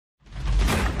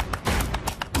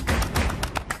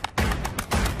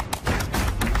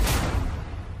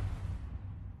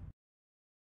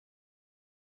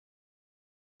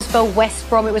for West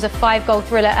Brom. It was a 5-goal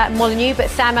thriller at Molineux, but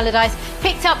Sam Allardyce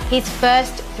picked up his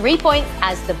first 3 points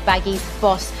as the Baggies'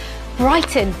 boss.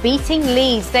 Brighton beating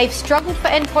Leeds. They've struggled for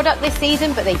end product this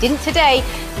season, but they didn't today.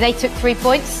 They took 3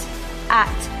 points at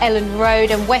Ellen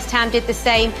Road, and West Ham did the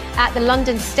same at the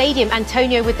London Stadium.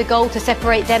 Antonio with the goal to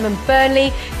separate them and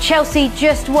Burnley. Chelsea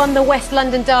just won the West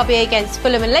London derby against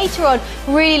Fulham, and later on,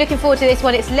 really looking forward to this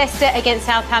one, it's Leicester against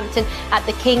Southampton at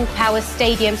the King Power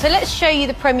Stadium. So let's show you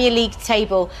the Premier League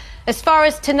table. As far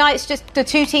as tonight's just the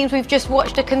two teams we've just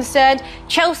watched are concerned,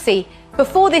 Chelsea,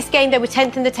 before this game, they were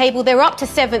 10th in the table. They're up to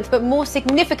 7th, but more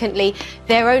significantly,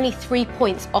 they're only 3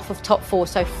 points off of top 4.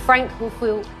 So Frank will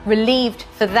feel relieved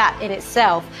for that in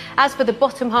itself. As for the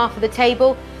bottom half of the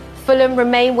table, Fulham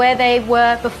remain where they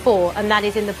were before, and that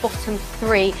is in the bottom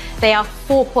 3. They are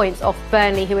 4 points off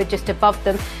Burnley, who are just above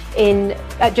them in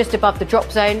just above the drop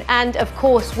zone. And of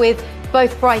course, with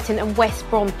both Brighton and West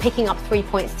Brom picking up 3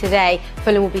 points today,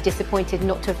 Fulham will be disappointed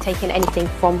not to have taken anything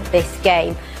from this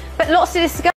game. But lots to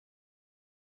discuss.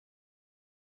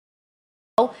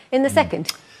 In the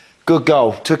second. Good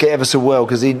goal. Took it ever so well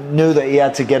because he knew that he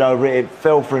had to get over it. It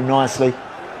fell for him nicely.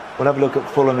 We'll have a look at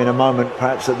Fulham in a moment,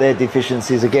 perhaps at their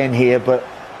deficiencies again here, but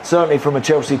certainly from a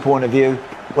Chelsea point of view,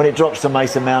 when it drops to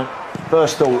Mason Mount,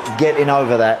 first thought, getting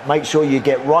over that. Make sure you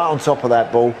get right on top of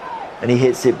that ball, and he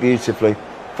hits it beautifully.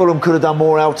 Fulham could have done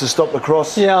more out to stop the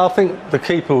cross. Yeah, I think the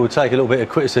keeper will take a little bit of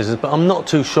criticism, but I'm not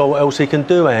too sure what else he can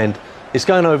do, and it's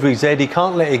going over his head. He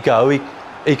can't let it go.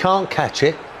 He can't catch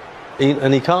it.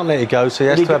 And he can't let it go, so he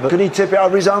has to have Could he tip it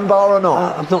over his own bar or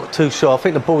not? I'm not too sure. I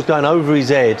think the ball's going over his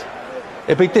head.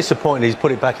 It'd be disappointing if he's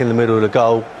put it back in the middle of the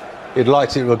goal. He'd like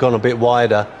it to have gone a bit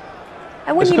wider.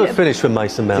 And when it's a good finish from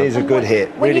Mason Mount. It is a good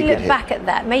hit. When you look back at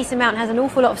that, Mason Mount has an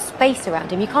awful lot of space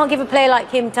around him. You can't give a player like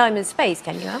him time and space,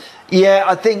 can you, Al? Yeah,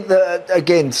 I think that,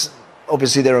 again,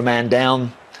 obviously they're a man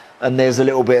down and there's a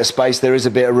little bit of space. There is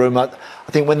a bit of room. I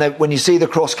think when you see the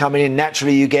cross coming in,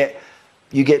 naturally you get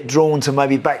drawn to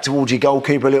maybe back towards your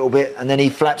goalkeeper a little bit, and then he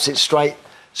flaps it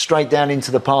straight down into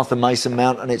the path of Mason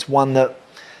Mount, and it's one that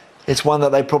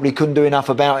they probably couldn't do enough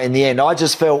about in the end. I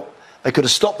just felt they could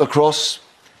have stopped the cross.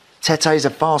 Tete's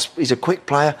he's a quick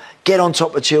player. Get on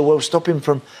top of Chilwell, stop him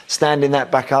from standing that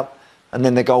back up, and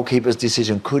then the goalkeeper's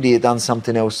decision. Could he have done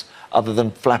something else other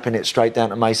than flapping it straight down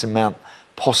to Mason Mount?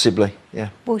 Possibly, yeah.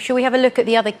 Well, shall we have a look at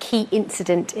the other key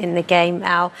incident in the game,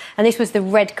 Al? And this was the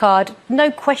red card.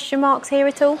 No question marks here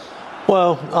at all?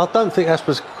 Well, I don't think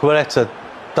Azpilicueta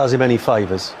does him any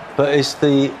favours, but it's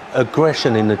the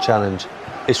aggression in the challenge.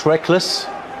 It's reckless,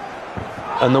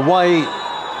 and the way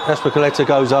Azpilicueta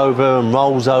goes over and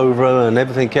rolls over and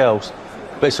everything else,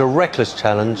 but it's a reckless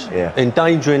challenge,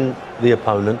 endangering the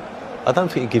opponent. I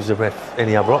don't think it gives the ref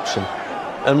any other option.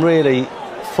 And really,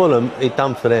 Fulham, it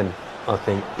done for them. I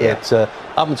think. Yeah.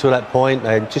 Up until that point,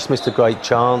 they had just missed a great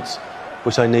chance,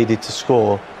 which they needed to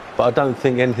score. But I don't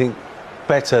think anything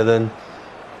better than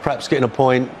perhaps getting a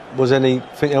point was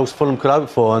anything else Fulham could hope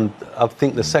for. And I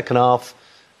think the second half,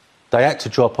 they had to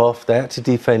drop off, they had to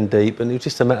defend deep, and it was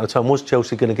just a matter of time. Was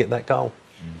Chelsea going to get that goal?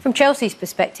 From Chelsea's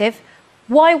perspective,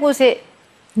 why was it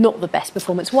not the best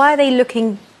performance? Why are they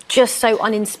looking just so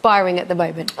uninspiring at the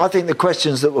moment? I think the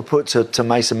questions that were put to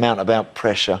Mason Mount about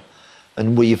pressure,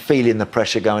 and were you feeling the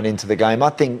pressure going into the game? I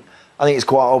think it's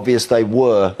quite obvious they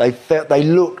were. They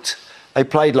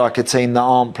played like a team that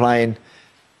aren't playing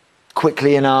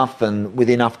quickly enough and with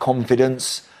enough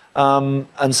confidence. And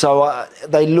so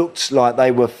they looked like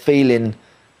they were feeling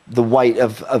the weight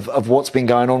of what's been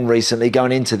going on recently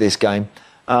going into this game.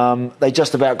 They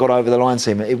just about got over the line,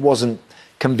 Seema. It wasn't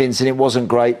convincing, it wasn't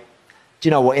great. Do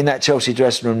you know what? In that Chelsea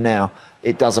dressing room now,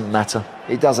 it doesn't matter.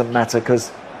 It doesn't matter because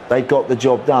they got the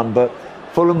job done. But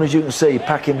Fulham, as you can see,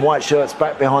 packing white shirts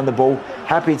back behind the ball,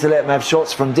 happy to let them have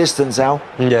shots from distance, Al.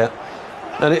 Yeah.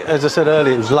 And as I said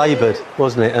earlier, it was laboured,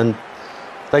 wasn't it? And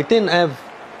they didn't have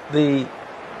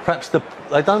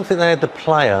I don't think they had the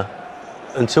player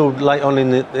until late on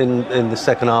in the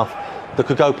second half that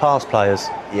could go past players.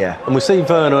 Yeah. And we see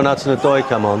Werner and Hudson-Odoi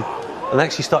come on and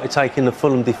actually started taking the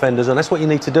Fulham defenders, and that's what you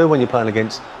need to do when you're playing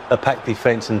against a packed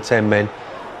defence and 10 men.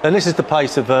 And this is the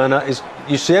pace of Werner.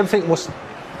 You see everything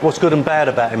what's good and bad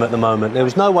about him at the moment. There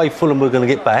was no way Fulham were going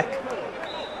to get back,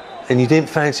 and you didn't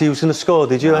fancy he was going to score,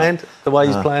 did you, And the way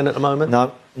he's playing at the moment?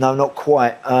 No, not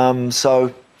quite.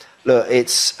 So, look,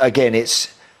 it's a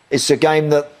game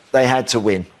that they had to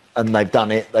win, and they've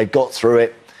done it. They've got through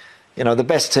it. You know, the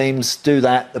best teams do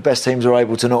that. The best teams are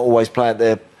able to not always play at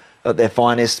their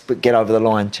finest, but get over the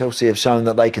line. Chelsea have shown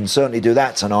that they can certainly do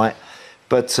that tonight.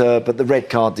 But the red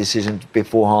card decision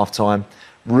before half-time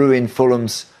ruined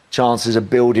Fulham's chances of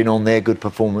building on their good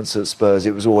performance at Spurs.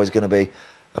 It was always going to be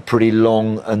pretty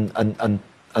long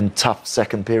and tough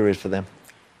second period for them.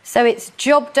 So it's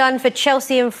job done for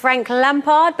Chelsea and Frank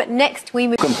Lampard, but next we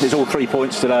move... There's all 3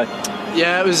 points today.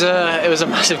 Yeah, it was a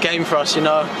massive game for us, you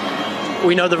know.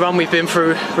 We know the run we've been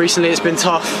through recently, it's been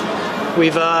tough.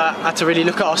 We've had to really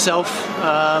look at ourselves.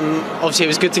 Obviously it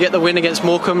was good to get the win against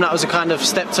Morecambe. That was a kind of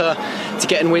step to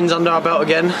getting wins under our belt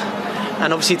again.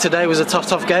 And obviously today was a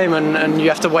tough game, and you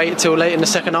have to wait till late in the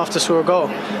second half to score a goal.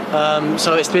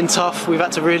 So it's been tough. We've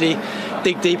had to really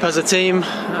dig deep as a team.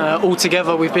 All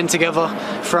together, we've been together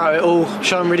throughout it all,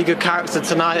 shown really good character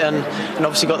tonight, and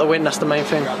obviously got the win. That's the main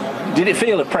thing. Did it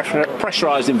feel a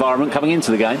pressurised environment coming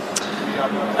into the game?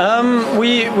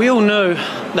 We all knew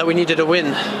that we needed a win.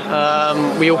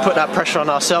 We all put that pressure on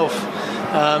ourselves.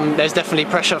 There's definitely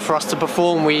pressure for us to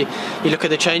perform. You look at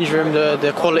the change room,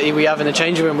 the quality we have in the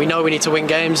changing room. We know we need to win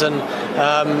games, and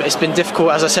it's been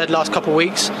difficult, as I said, last couple of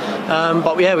weeks.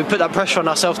 But yeah, we put that pressure on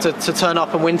ourselves to turn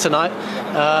up and win tonight,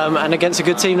 and against a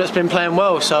good team that's been playing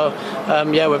well. So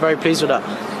yeah, we're very pleased with that.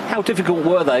 How difficult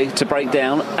were they to break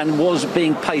down, and was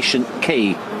being patient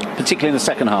key, particularly in the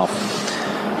second half?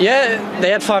 Yeah,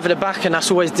 they had 5 at the back, and that's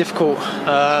always difficult.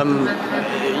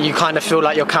 You kind of feel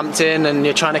like you're camped in and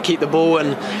you're trying to keep the ball,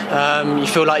 and you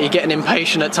feel like you're getting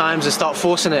impatient at times and start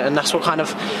forcing it, and that's what kind of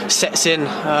sets in.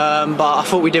 But I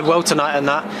thought we did well tonight in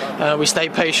that. We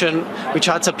stayed patient, we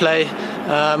tried to play.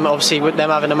 Obviously with them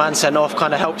having a man sent off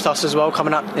kind of helped us as well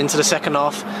coming up into the second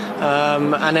half.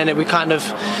 And then we kind of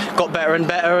got better and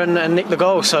better and nicked the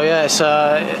goal. So yeah,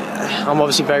 I'm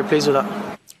obviously very pleased with that.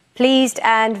 Pleased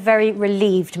and very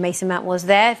relieved Mason Mount was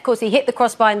there. Of course, he hit the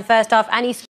crossbar in the first half and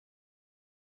he